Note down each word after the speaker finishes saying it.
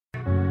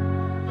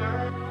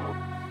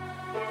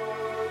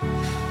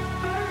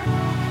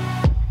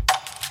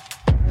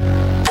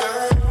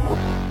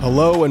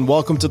Hello and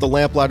welcome to the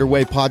Lamplighter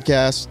Way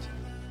podcast.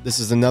 This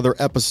is another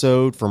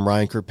episode from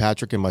Ryan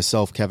Kirkpatrick and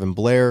myself, Kevin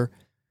Blair.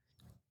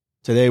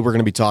 Today we're going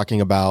to be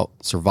talking about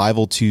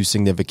survival to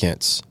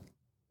significance.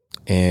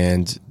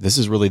 And this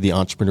is really the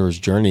entrepreneur's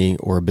journey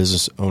or a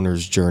business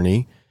owner's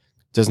journey.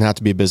 It doesn't have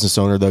to be a business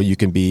owner, though. You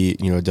can be,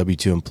 a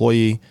W-2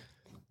 employee.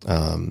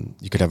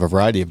 You could have a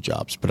variety of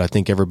jobs, but I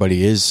think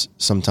everybody is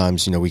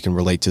sometimes, we can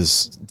relate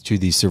to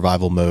the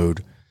survival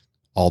mode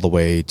all the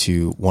way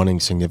to wanting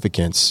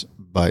significance.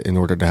 But in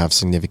order to have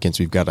significance,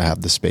 we've got to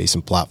have the space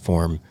and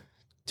platform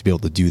to be able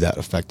to do that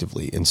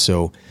effectively. And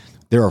so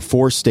there are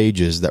 4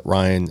 stages that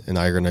Ryan and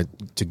I are going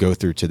to go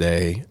through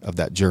today of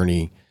that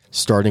journey,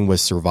 starting with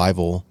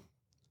survival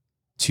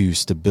to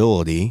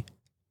stability,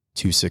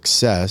 to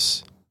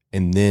success,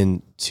 and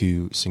then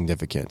to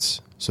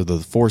significance. So the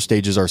 4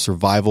 stages are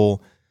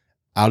survival,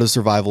 out of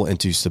survival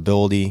into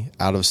stability,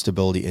 out of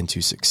stability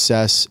into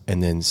success,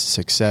 and then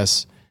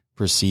success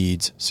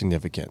precedes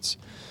significance.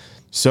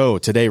 So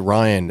today,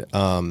 Ryan,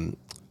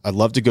 I'd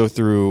love to go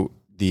through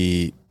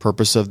the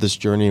purpose of this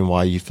journey and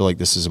why you feel like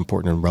this is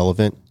important and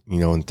relevant,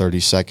 in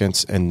 30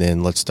 seconds. And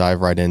then let's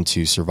dive right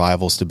into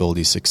survival,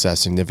 stability,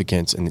 success,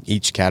 significance. And in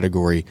each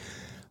category,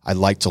 I'd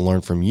like to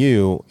learn from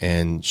you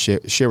and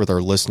share with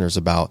our listeners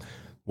about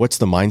what's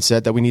the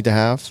mindset that we need to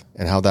have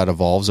and how that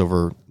evolves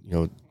over,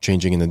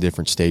 changing in the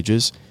different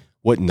stages.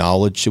 What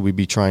knowledge should we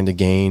be trying to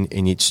gain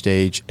in each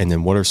stage? And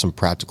then what are some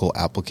practical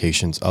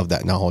applications of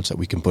that knowledge that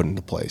we can put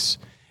into place?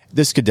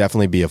 This could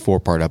definitely be a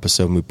 4-part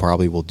episode, and we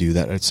probably will do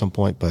that at some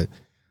point, but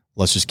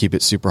let's just keep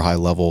it super high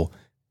level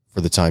for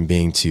the time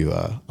being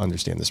to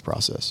understand this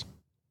process.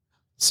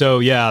 So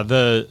yeah,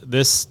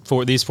 these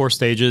 4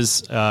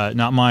 stages,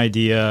 not my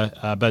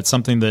idea, but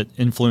something that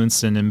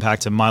influenced and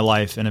impacted my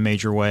life in a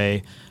major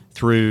way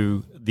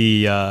through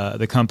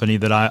the company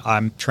that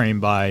I'm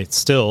trained by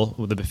still,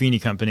 with the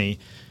Buffini Company.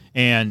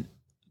 And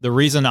the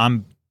reason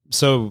I'm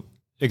so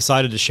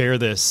excited to share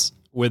this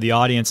with the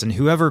audience and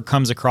whoever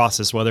comes across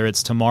this, whether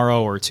it's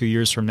tomorrow or 2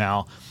 years from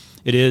now,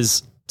 it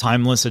is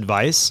timeless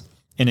advice,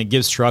 and it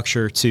gives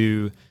structure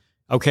to,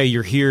 okay,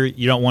 you're here,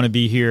 you don't want to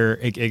be here.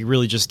 It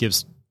really just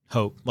gives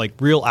hope, like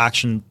real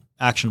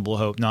actionable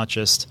hope, not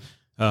just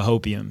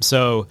hopium.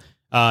 So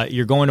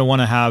you're going to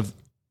want to have,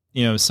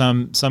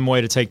 some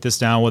way to take this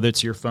down, whether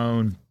it's your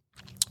phone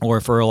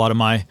or, for a lot of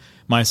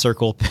my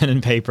circle, pen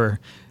and paper.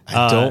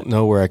 I don't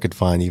know where I could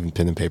find even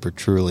pen and paper.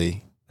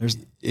 Truly,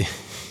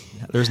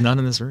 there's none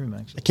in this room,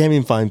 actually. I can't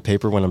even find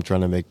paper when I'm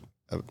trying to make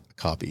a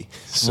copy.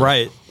 So.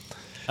 Right.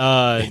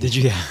 Did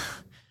you?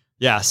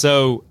 Yeah.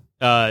 So,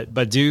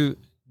 but do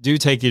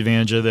take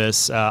advantage of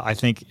this. I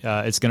think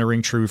it's going to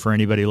ring true for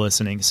anybody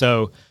listening.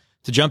 So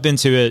to jump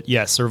into it,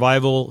 yes,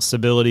 survival,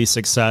 stability,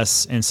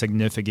 success, and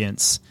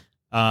significance.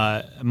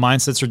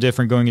 Mindsets are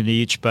different going into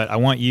each, but I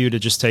want you to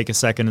just take a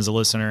second as a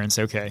listener and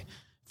say, okay,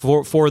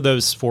 for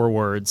those 4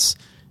 words,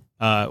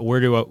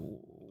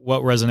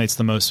 what resonates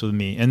the most with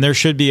me? And there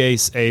should be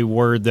a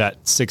word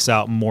that sticks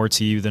out more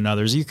to you than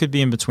others. You could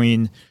be in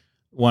between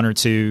 1 or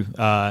 2,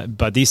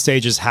 but these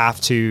stages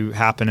have to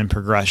happen in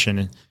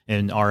progression,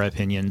 in our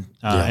opinion.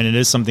 And it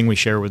is something we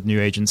share with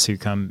new agents who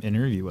come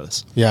interview with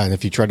us. Yeah. And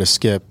if you try to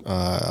skip,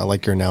 I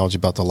like your analogy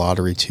about the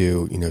lottery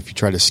too. If you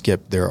try to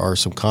skip, there are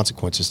some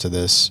consequences to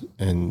this,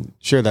 and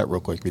share that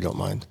real quick if you don't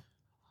mind.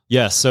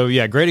 Yes. So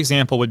great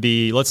example would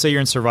be, let's say you're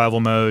in survival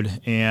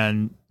mode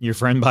and your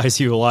friend buys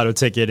you a lotto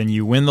ticket and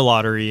you win the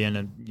lottery,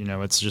 and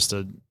it's just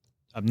an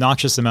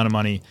obnoxious amount of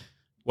money.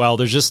 Well,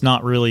 there's just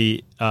not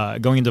really,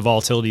 going into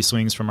volatility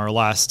swings from our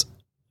last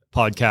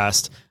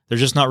podcast,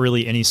 there's just not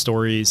really any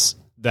stories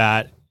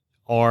that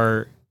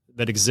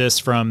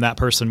exist from that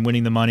person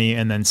winning the money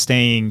and then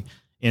staying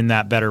in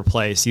that better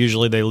place.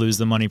 Usually they lose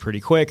the money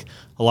pretty quick.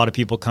 A lot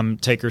of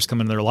takers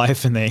come into their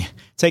life and they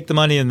take the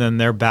money and then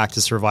they're back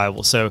to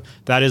survival. So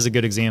that is a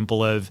good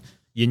example of,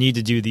 you need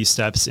to do these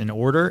steps in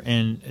order.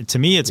 And to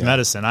me, it's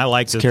medicine. I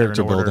like that they're in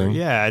order. Building.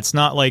 Yeah. It's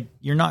not like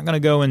you're not going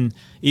to go, and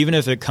even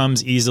if it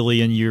comes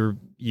easily and you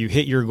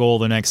hit your goal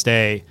the next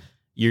day,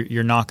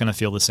 you're not going to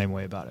feel the same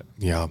way about it.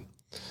 Yeah.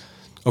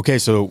 Okay.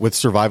 So with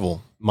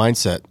survival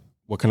mindset,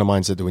 what kind of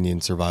mindset do we need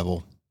in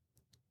survival?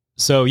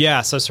 So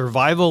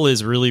survival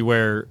is really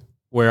where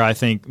I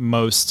think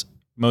most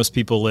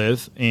people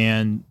live.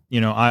 And,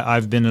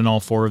 I've been in all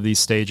 4 of these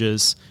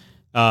stages.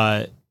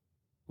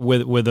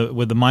 With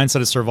the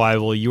mindset of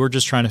survival, you're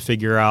just trying to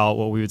figure out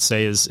what we would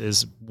say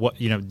is what,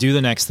 do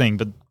the next thing.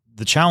 But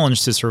the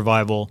challenge to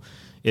survival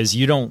is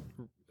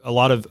a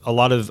lot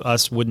of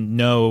us wouldn't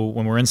know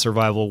when we're in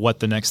survival what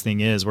the next thing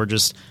is. We're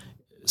just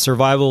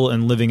survival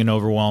and living in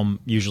overwhelm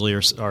usually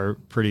are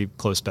pretty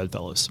close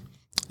bedfellows.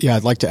 Yeah,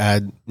 I'd like to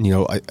add,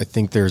 I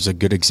think there's a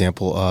good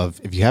example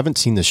of, if you haven't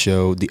seen the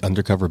show, The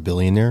Undercover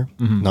Billionaire,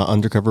 not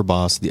Undercover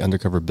Boss, The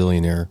Undercover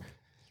Billionaire,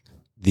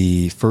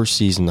 the first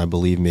season, I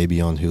believe,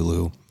 maybe on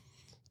Hulu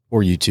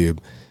or YouTube,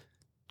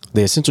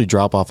 they essentially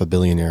drop off a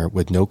billionaire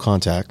with no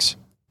contacts,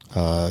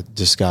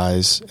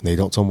 disguise, and they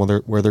don't tell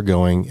them where they're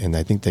going. And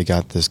I think they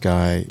got this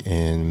guy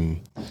in,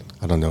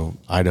 I don't know,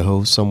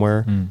 Idaho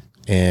somewhere.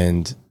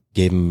 And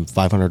gave him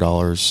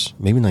 $500,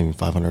 maybe not even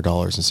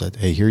 $500, and said,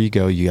 hey, here you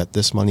go. You got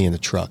this money in a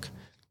truck.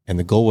 And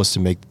the goal was to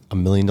make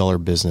 $1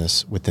 million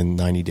business within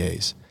 90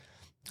 days.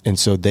 And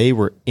so they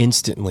were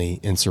instantly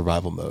in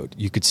survival mode.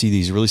 You could see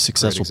these really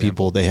successful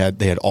people. They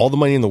had all the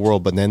money in the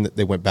world, but then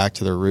they went back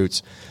to their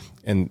roots,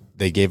 and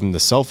they gave him the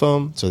cell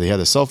phone. So they had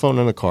a cell phone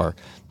and a car.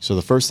 So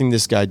the first thing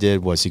this guy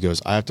did was he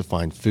goes, I have to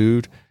find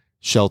food,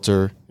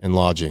 shelter, and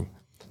lodging.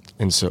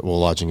 And so, well,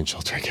 lodging and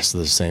shelter, I guess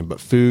they're the same, but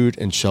food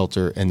and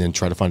shelter, and then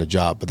try to find a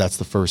job. But that's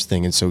the first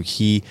thing. And so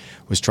he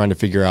was trying to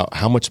figure out,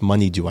 how much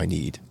money do I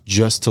need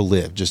just to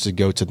live, just to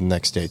go to the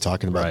next day,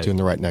 talking about doing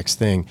the right next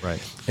thing.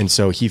 Right. And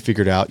so he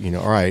figured out,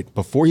 all right,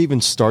 before he even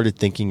started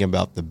thinking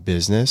about the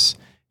business,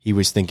 he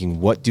was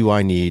thinking, what do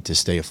I need to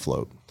stay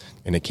afloat?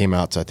 And it came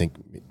out to, I think,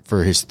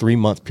 for his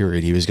 3-month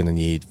period, he was going to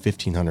need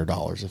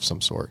 $1,500 of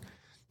some sort.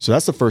 So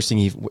that's the first thing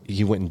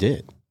he went and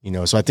did.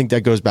 So I think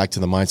that goes back to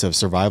the mindset of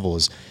survival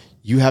is,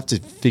 you have to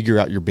figure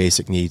out your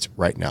basic needs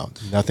right now.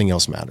 Nothing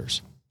else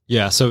matters.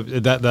 Yeah. So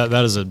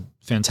that is a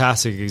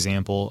fantastic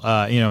example.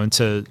 And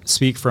to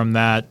speak from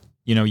that,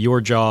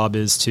 your job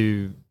is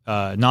to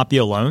not be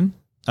alone.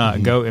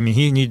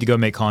 He needed to go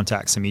make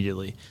contacts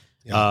immediately.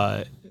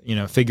 Yeah.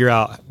 Figure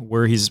out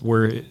where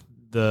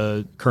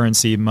the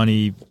currency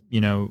money,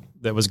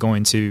 that was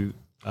going to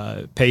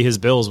pay his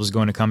bills was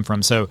going to come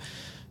from. So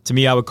to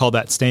me, I would call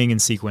that staying in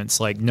sequence.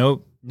 Like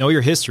know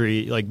your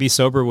history, like be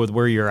sober with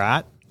where you're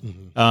at.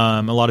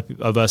 Mm-hmm. A lot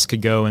of us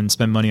could go and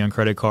spend money on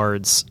credit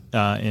cards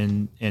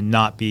and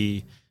not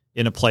be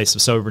in a place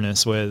of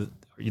soberness with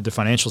the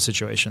financial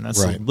situation.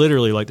 That's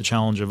literally like the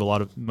challenge of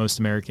most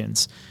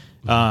Americans.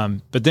 Mm-hmm.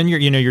 But then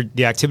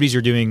the activities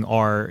you're doing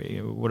are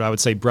what I would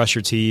say: brush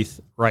your teeth,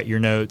 write your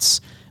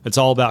notes. It's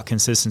all about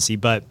consistency.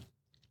 But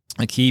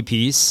a key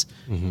piece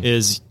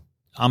is,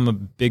 I'm a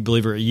big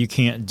believer, you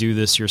can't do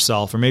this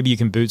yourself, or maybe you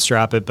can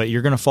bootstrap it, but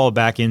you're going to fall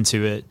back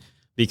into it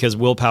because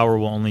willpower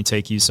will only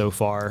take you so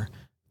far.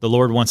 The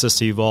Lord wants us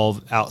to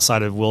evolve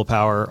outside of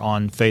willpower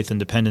on faith and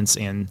dependence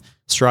and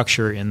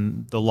structure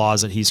in the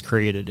laws that He's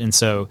created. And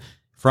so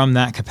from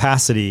that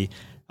capacity,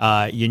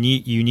 you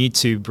need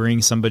to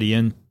bring somebody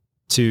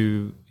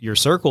into your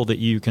circle that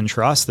you can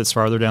trust, that's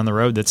farther down the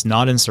road, that's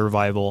not in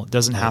survival. It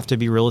doesn't have to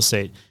be real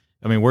estate.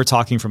 I mean, we're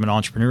talking from an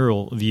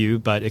entrepreneurial view,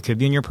 but it could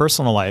be in your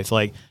personal life.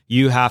 Like,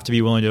 you have to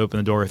be willing to open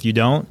the door. If you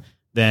don't,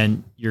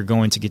 then you're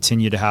going to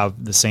continue to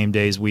have the same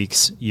days,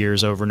 weeks,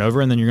 years over and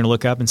over. And then you're going to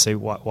look up and say,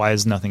 why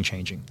is nothing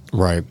changing?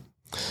 Right.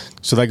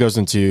 So that goes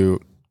into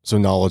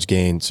knowledge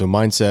gain, so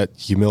mindset,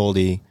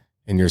 humility,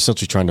 and you're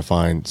essentially trying to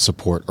find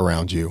support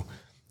around you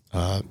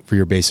for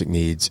your basic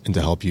needs and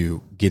to help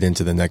you get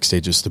into the next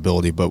stage of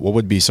stability. But what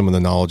would be some of the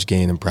knowledge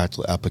gain and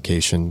practical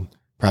application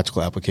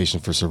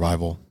for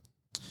survival?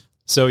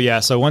 So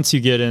once you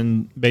get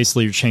in,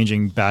 basically you're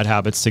changing bad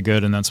habits to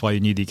good. And that's why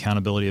you need the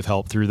accountability of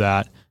help through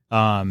that.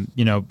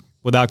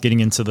 Without getting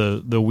into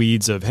the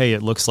weeds of, hey,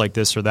 it looks like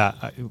this or that.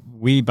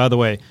 By the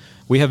way,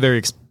 we have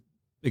very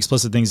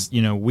explicit things,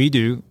 we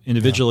do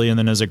individually and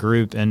then as a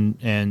group,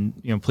 and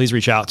please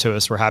reach out to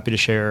us. We're happy to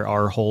share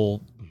our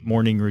whole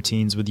morning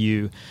routines with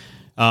you.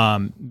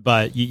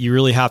 But you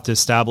really have to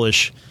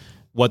establish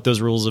what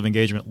those rules of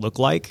engagement look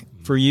like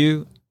for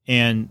you.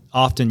 And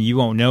often you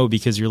won't know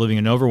because you're living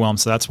in overwhelm.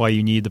 So that's why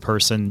you need the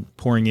person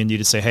pouring into you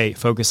to say, hey,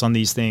 focus on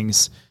these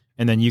things,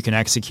 and then you can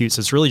execute. So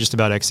it's really just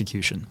about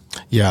execution.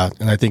 Yeah.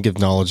 And I think if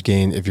knowledge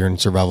gain, if you're in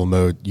survival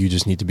mode, you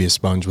just need to be a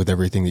sponge with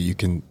everything that you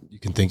can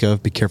think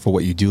of. Be careful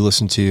what you do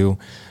listen to,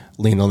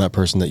 lean on that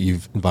person that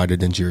you've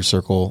invited into your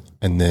circle,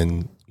 and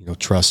then,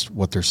 trust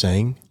what they're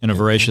saying. And a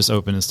voracious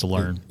openness to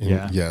learn.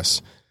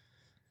 Yes.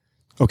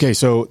 Okay.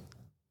 So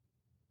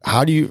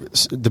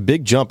the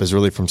big jump is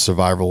really from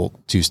survival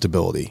to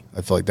stability.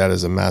 I feel like that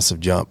is a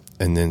massive jump,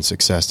 and then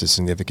success to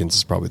significance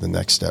is probably the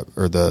next step,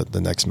 or the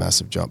next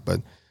massive jump.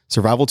 But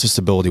survival to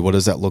stability, what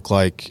does that look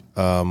like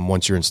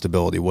once you're in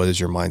stability? What is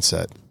your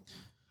mindset?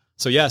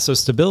 So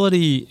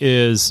stability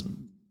is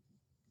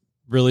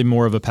really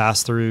more of a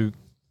pass-through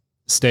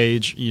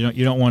stage.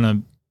 You don't want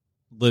to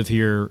live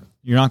here.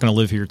 You're not going to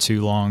live here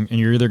too long, and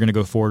you're either going to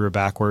go forward or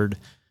backward.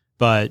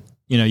 But,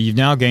 you've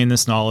now gained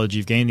this knowledge.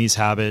 You've gained these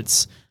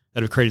habits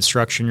that have created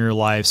structure in your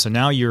life. So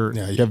now you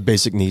have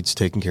basic needs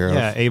taken care of.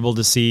 Yeah, able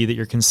to see that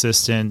you're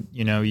consistent.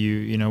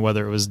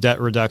 Whether it was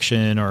debt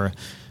reduction or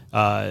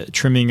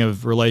trimming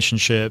of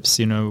relationships,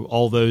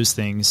 all those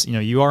things.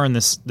 You are in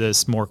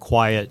this more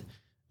quiet.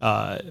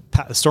 The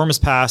storm has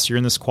passed. You're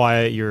in this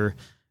quiet. You're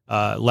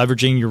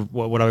leveraging your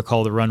what I would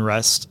call the run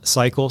rest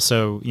cycle.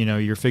 So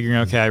you're figuring,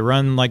 okay, I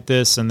run like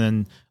this, and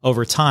then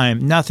over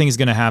time, nothing's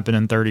going to happen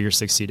in 30 or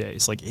 60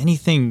 days. Like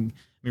anything.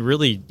 I mean,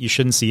 really, you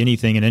shouldn't see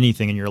anything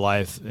in your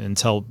life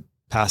until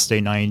past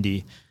day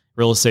 90.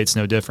 Real estate's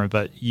no different,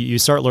 but you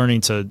start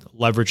learning to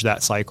leverage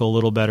that cycle a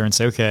little better and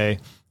say, okay,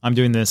 I'm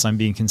doing this, I'm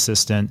being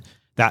consistent.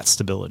 That's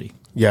stability.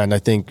 Yeah. And I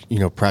think,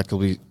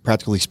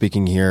 practically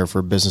speaking here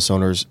for business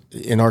owners,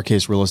 in our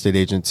case, real estate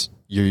agents,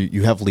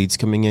 you have leads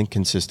coming in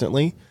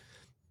consistently,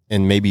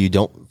 and maybe you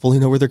don't fully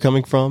know where they're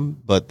coming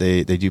from, but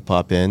they do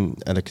pop in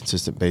at a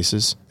consistent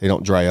basis. They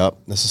don't dry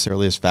up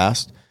necessarily as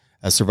fast.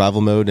 as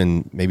survival mode,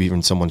 and maybe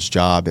even someone's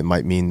job, it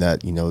might mean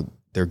that, you know,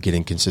 they're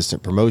getting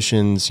consistent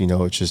promotions. You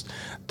know, it's just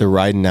they're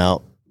riding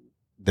out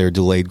their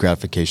delayed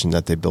gratification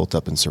that they built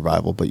up in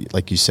survival. But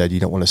like you said, you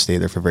don't want to stay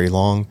there for very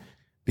long.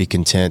 Be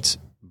content,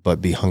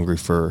 but be hungry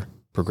for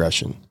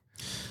progression.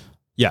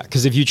 Yeah,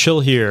 because if you chill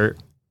here,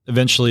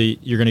 eventually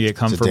you're going to get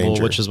comfortable,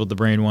 which is what the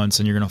brain wants,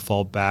 and you're going to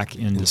fall back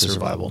into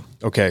survival.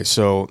 Okay,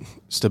 so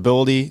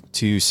stability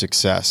to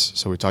success.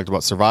 So we talked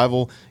about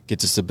survival, get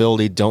to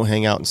stability, don't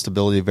hang out in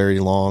stability very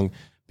long,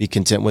 be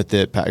content with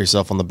it, pat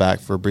yourself on the back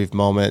for a brief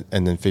moment,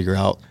 and then figure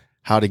out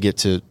how to get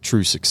to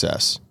true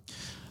success.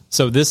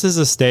 So this is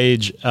a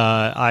stage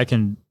I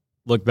can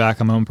look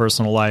back on my own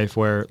personal life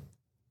where,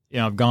 you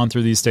know, I've gone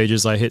through these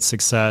stages. I hit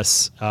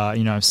success.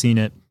 You know, I've seen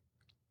it.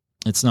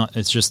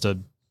 It's just a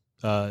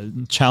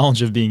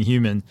challenge of being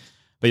human,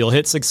 but you'll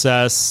hit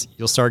success.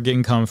 You'll start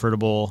getting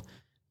comfortable.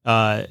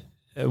 One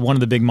of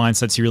the big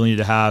mindsets you really need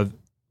to have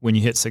when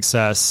you hit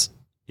success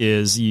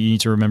is you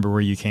need to remember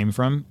where you came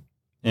from.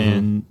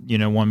 And, you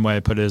know, one way I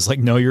put it is like,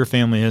 know your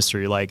family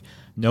history, like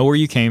know where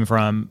you came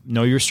from,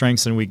 know your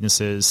strengths and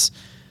weaknesses,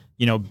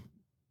 you know,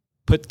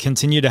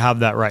 continue to have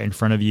that right in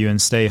front of you and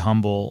stay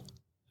humble,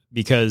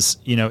 because,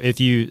 you know,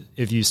 if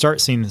you start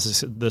seeing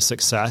the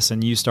success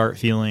and you start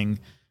feeling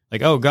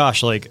like, oh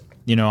gosh, like,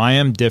 you know, I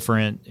am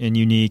different and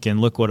unique and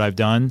look what I've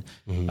done.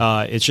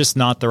 It's just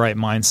not the right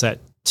mindset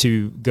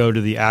to go to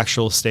the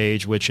actual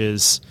stage, which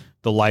is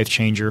the life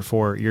changer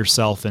for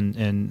yourself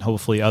and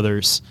hopefully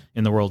others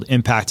in the world,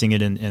 impacting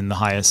it in the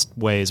highest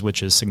ways,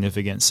 which is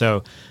significant.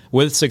 So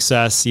with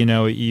success, you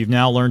know, you've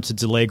now learned to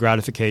delay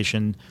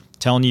gratification.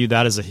 Telling you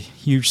that is a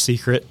huge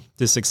secret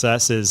to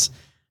success is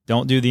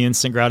don't do the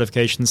instant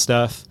gratification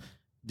stuff,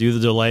 do the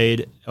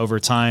delayed over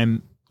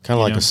time. Kind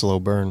of like a slow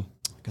burn.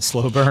 Like a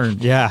slow burn.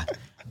 Yeah.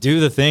 Do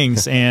the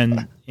things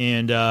and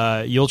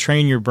you'll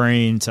train your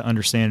brain to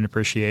understand and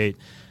appreciate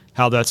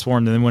how that's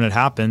formed. And then when it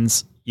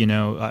happens, you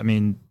know, I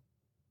mean,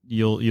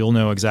 you'll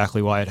know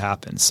exactly why it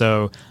happened.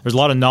 So there's a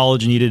lot of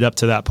knowledge needed up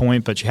to that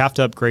point, but you have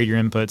to upgrade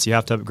your inputs. You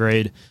have to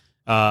upgrade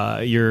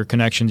your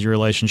connections, your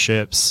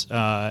relationships,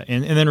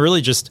 and then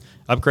really just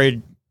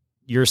upgrade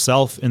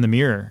yourself in the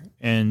mirror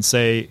and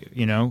say,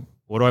 you know,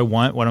 what do I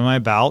want? What am I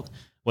about?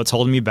 What's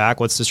holding me back?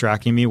 What's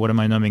distracting me? What am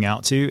I numbing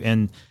out to?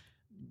 And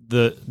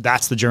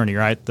that's the journey,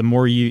 right? The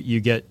more you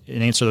get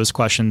and answer those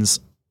questions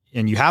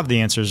and you have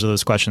the answers to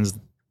those questions,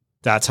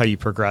 that's how you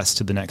progress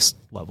to the next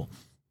level.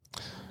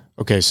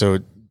 Okay. So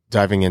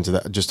diving into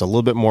that just a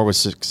little bit more with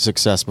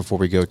success before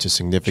we go to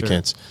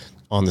significance. Sure.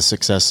 On the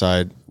success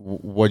side,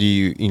 what do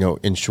you know,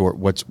 in short,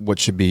 what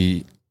should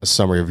be a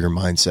summary of your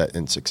mindset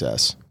in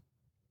success?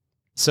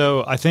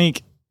 So I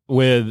think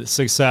with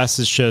success,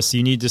 it's just,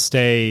 you need to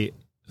stay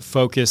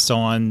focused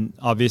on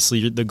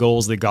obviously the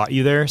goals that got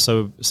you there.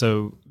 So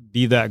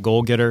be that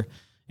goal getter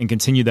and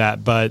continue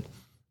that. But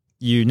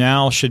you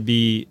now should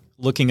be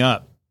looking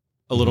up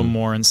a little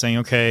more and saying,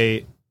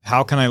 okay,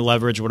 how can I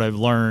leverage what I've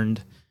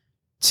learned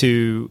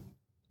to,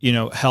 you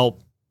know,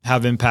 help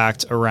have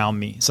impact around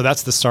me? So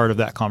that's the start of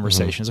that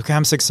conversation. Okay,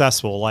 I'm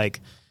successful. Like,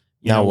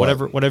 you know,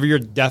 whatever your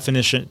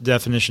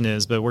definition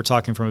is, but we're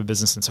talking from a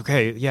business sense.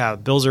 Okay, yeah,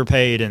 bills are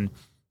paid, and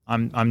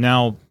I'm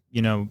now,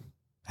 you know,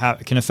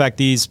 can affect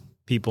these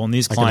people and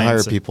these clients. I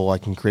can hire people. I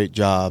can create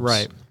jobs.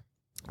 Right.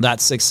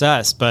 That's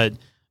success, but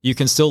you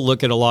can still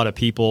look at a lot of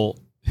people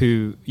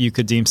who you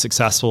could deem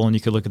successful, and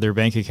you could look at their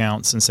bank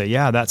accounts and say,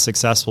 yeah, that's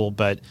successful.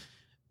 But,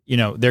 you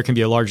know, there can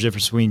be a large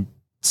difference between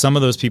some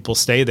of those people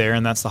stay there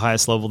and that's the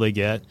highest level they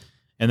get,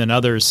 and then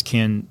others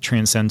can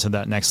transcend to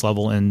that next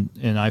level. And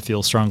I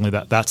feel strongly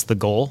that that's the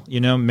goal.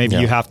 You know, maybe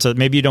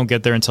maybe you don't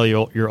get there until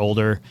you're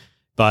older,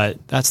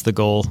 but that's the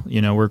goal.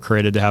 You know, we're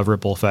created to have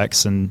ripple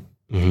effects, and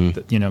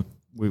you know,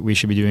 we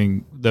should be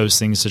doing those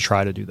things to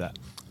try to do that.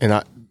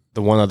 And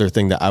the one other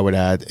thing that I would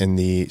add in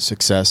the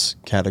success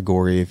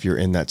category, if you're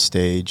in that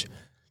stage,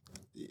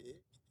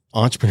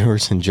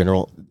 entrepreneurs in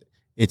general,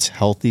 it's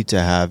healthy to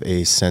have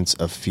a sense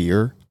of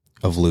fear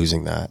of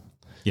losing that.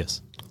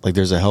 Yes. Like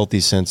there's a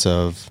healthy sense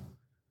of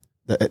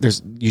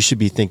you should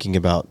be thinking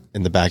about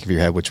in the back of your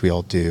head, which we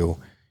all do,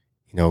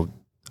 you know,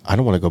 I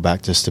don't want to go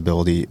back to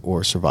stability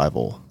or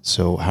survival.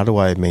 So how do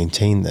I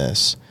maintain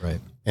this? Right.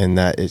 And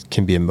that it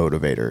can be a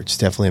motivator. It's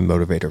definitely a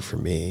motivator for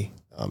me.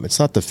 It's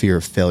not the fear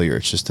of failure.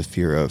 It's just the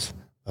fear of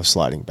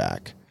sliding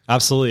back.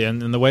 Absolutely.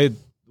 And the way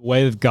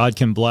that God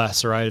can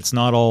bless, right? It's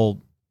not all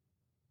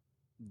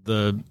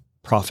the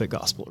prophet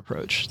gospel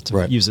approach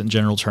to use it in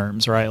general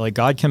terms, right? Like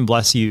God can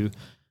bless you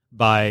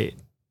by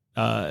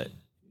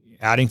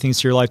adding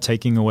things to your life,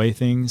 taking away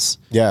things.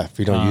 Yeah. If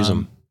you don't use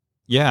them.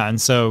 Yeah. And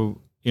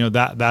so, you know,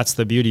 that's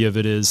the beauty of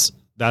it, is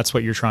that's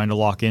what you're trying to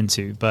lock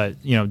into. But,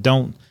 you know,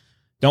 don't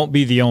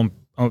be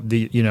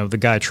the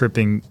guy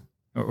tripping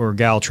or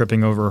gal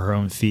tripping over her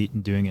own feet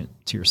and doing it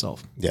to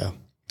yourself. Yeah.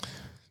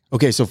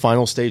 Okay. So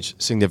final stage,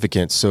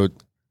 significance. So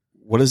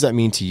what does that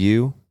mean to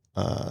you?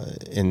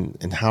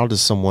 And how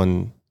is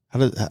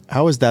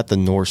that the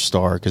North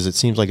Star? Because it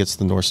seems like it's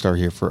the North Star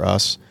here for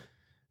us.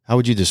 How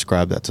would you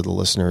describe that to the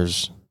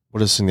listeners?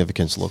 What does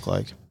significance look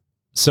like?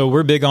 So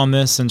we're big on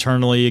this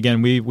internally.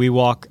 Again, we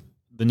walk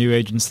the new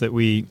agents that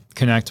we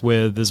connect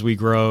with as we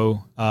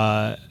grow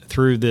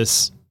through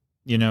this,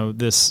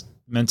 this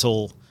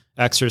mental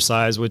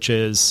exercise, which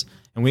is,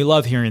 and we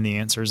love hearing the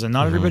answers, and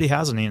not everybody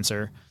has an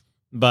answer,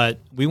 but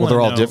we want to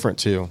know. They're all different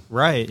too.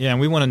 Right. Yeah. And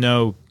we want to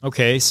know,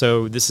 okay,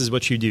 so this is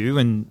what you do,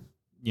 and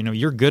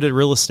you're good at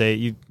real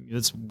estate.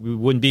 We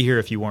wouldn't be here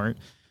if you weren't.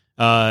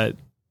 But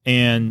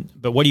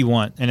what do you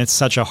want? And it's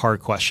such a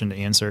hard question to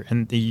answer.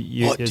 And what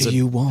do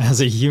you want?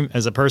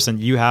 As a person,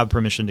 you have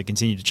permission to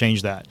continue to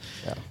change that.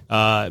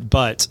 Yeah.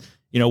 But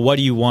what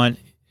do you want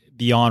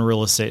beyond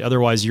real estate?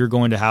 Otherwise, you're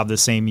going to have the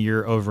same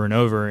year over and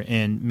over,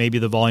 and maybe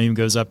the volume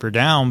goes up or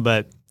down,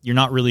 but you're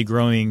not really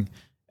growing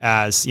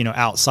as,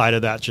 outside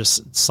of that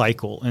just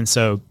cycle. And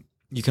so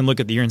you can look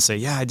at the year and say,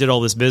 yeah, I did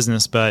all this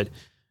business, but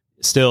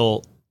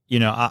still,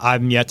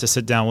 I'm yet to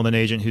sit down with an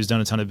agent who's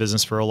done a ton of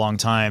business for a long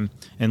time,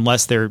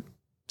 unless they're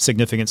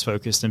significance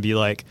focused, and be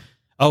like,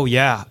 oh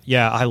yeah,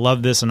 I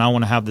love this, and I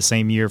want to have the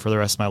same year for the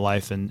rest of my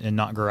life and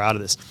not grow out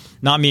of this.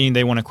 Not meaning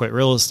they want to quit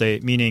real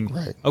estate, meaning,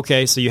 right.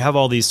 Okay, so you have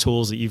all these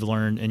tools that you've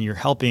learned, and you're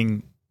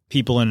helping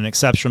people in an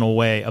exceptional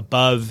way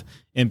above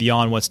and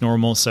beyond what's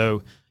normal.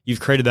 So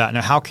you've created that.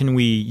 Now, how can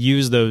we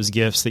use those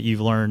gifts that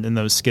you've learned and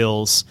those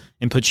skills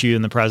and put you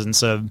in the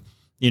presence of,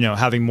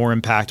 having more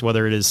impact,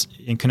 whether it is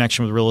in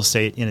connection with real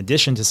estate in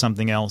addition to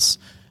something else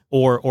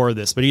or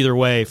this, but either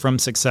way, from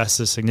success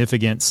to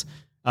significance,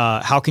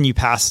 how can you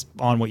pass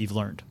on what you've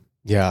learned?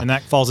 Yeah. And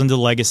that falls into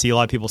legacy. A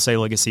lot of people say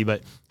legacy,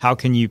 but how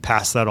can you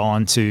pass that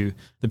on to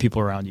the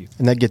people around you?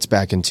 And that gets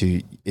back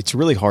into, it's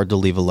really hard to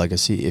leave a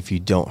legacy if you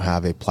don't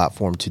have a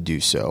platform to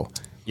do so.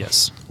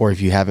 Yes. Or if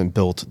you haven't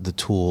built the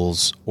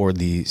tools or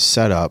the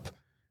setup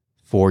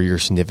for your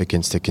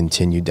significance to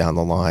continue down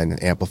the line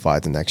and amplify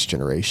the next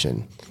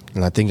generation.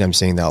 And I think I'm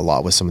saying that a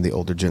lot with some of the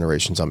older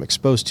generations I'm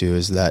exposed to,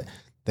 is that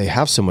they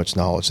have so much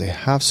knowledge, they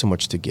have so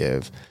much to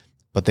give,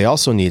 but they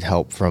also need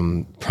help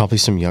from probably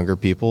some younger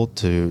people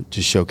to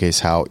showcase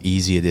how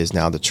easy it is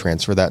now to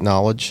transfer that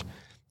knowledge,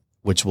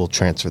 which will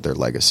transfer their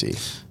legacy.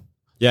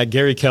 Yeah,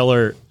 Gary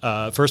Keller,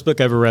 first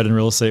book I ever read in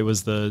real estate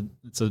was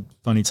it's a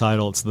funny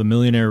title. It's The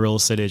Millionaire Real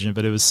Estate Agent,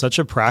 but it was such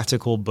a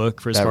practical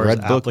book for as far as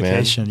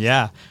application. Man.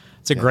 Yeah,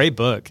 it's a great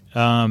book.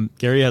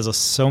 Gary has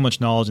so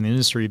much knowledge in the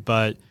industry,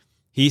 but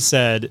he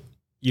said,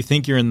 you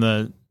think you're in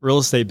the real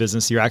estate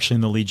business, you're actually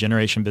in the lead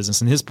generation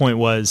business. And his point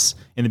was,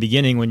 in the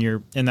beginning, when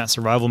you're in that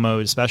survival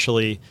mode,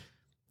 especially,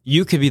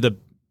 you could be the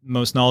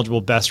most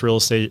knowledgeable, best real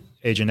estate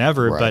agent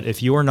ever. Right. But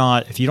if you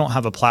don't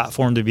have a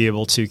platform to be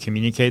able to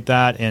communicate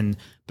that and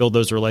build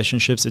those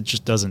relationships, it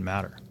just doesn't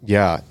matter.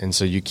 Yeah. And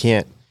so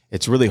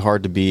it's really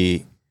hard to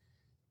be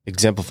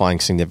exemplifying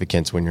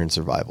significance when you're in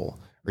survival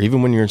or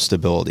even when you're in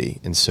stability.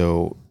 And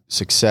so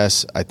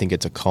success, I think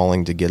it's a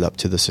calling to get up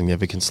to the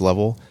significance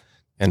level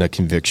and a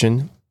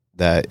conviction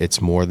that it's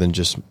more than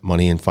just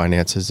money and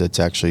finances. It's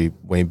actually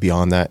way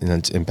beyond that, and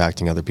it's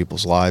impacting other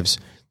people's lives.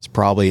 It's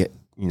probably,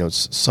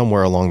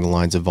 somewhere along the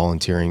lines of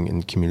volunteering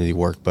and community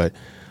work, but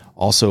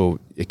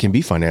also it can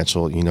be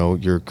financial.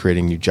 You're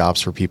creating new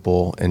jobs for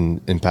people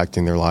and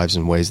impacting their lives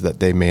in ways that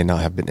they may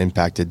not have been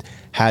impacted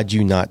had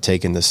you not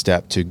taken the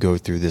step to go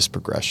through this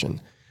progression.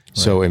 Right.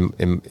 So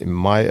in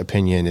my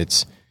opinion,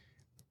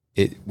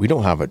 we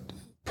don't have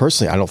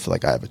personally, I don't feel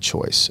like I have a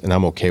choice, and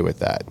I'm okay with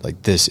that.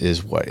 Like, this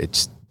is what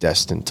it's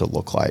destined to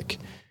look like,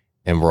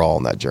 and we're all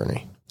on that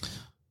journey.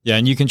 Yeah,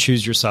 and you can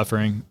choose your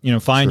suffering.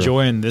 Find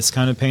joy in this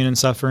kind of pain and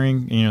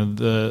suffering.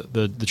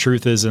 The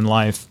truth is, in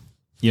life,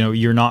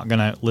 you're not going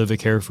to live a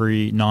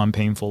carefree,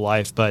 non-painful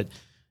life, but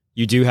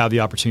you do have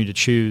the opportunity to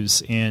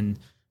choose. And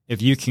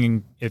if you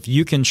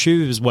can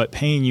choose what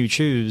pain you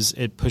choose,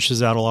 it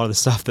pushes out a lot of the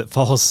stuff that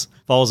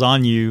falls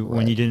on you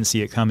when you didn't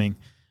see it coming.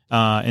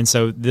 And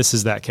so this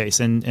is that case.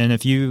 And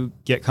if you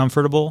get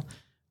comfortable,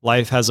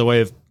 life has a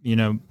way of,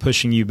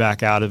 pushing you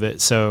back out of it.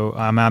 So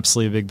I'm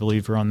absolutely a big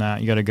believer on that.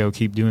 You got to go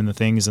keep doing the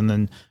things and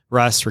then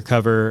rest,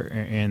 recover,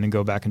 and then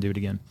go back and do it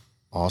again.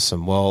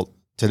 Awesome. Well,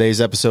 today's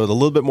episode, a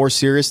little bit more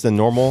serious than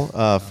normal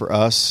for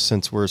us,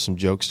 since we're some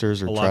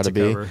jokesters, or try to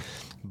be. Cover.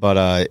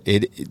 But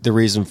the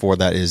reason for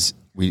that is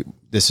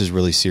this is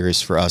really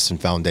serious for us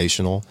and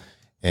foundational,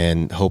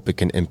 and hope it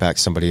can impact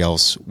somebody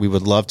else. We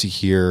would love to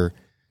hear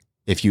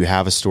if you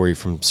have a story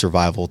from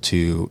survival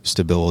to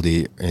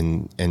stability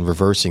and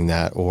reversing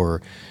that,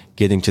 or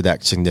getting to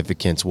that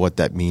significance, what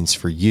that means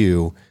for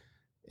you.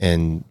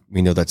 And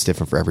we know that's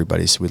different for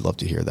everybody, so we'd love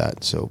to hear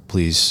that. So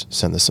please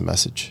send us a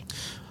message.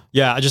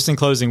 Yeah, just in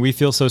closing, we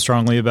feel so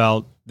strongly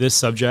about this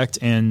subject,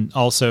 and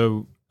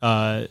also,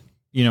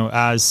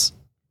 as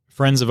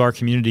friends of our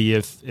community,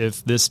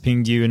 if this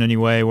pinged you in any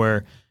way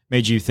where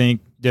made you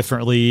think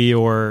differently,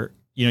 or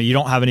you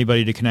don't have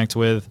anybody to connect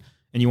with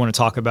and you want to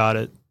talk about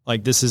it,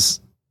 like this is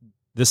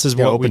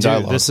what we do.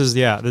 Dialogue. This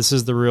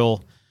is the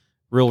real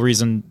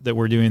reason that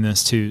we're doing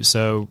this too.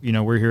 So,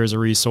 we're here as a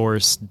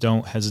resource.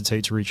 Don't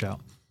hesitate to reach out.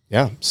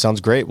 Yeah.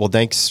 Sounds great. Well,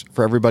 thanks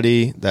for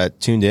everybody that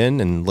tuned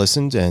in and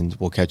listened, and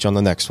we'll catch you on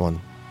the next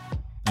one.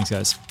 Thanks,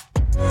 guys.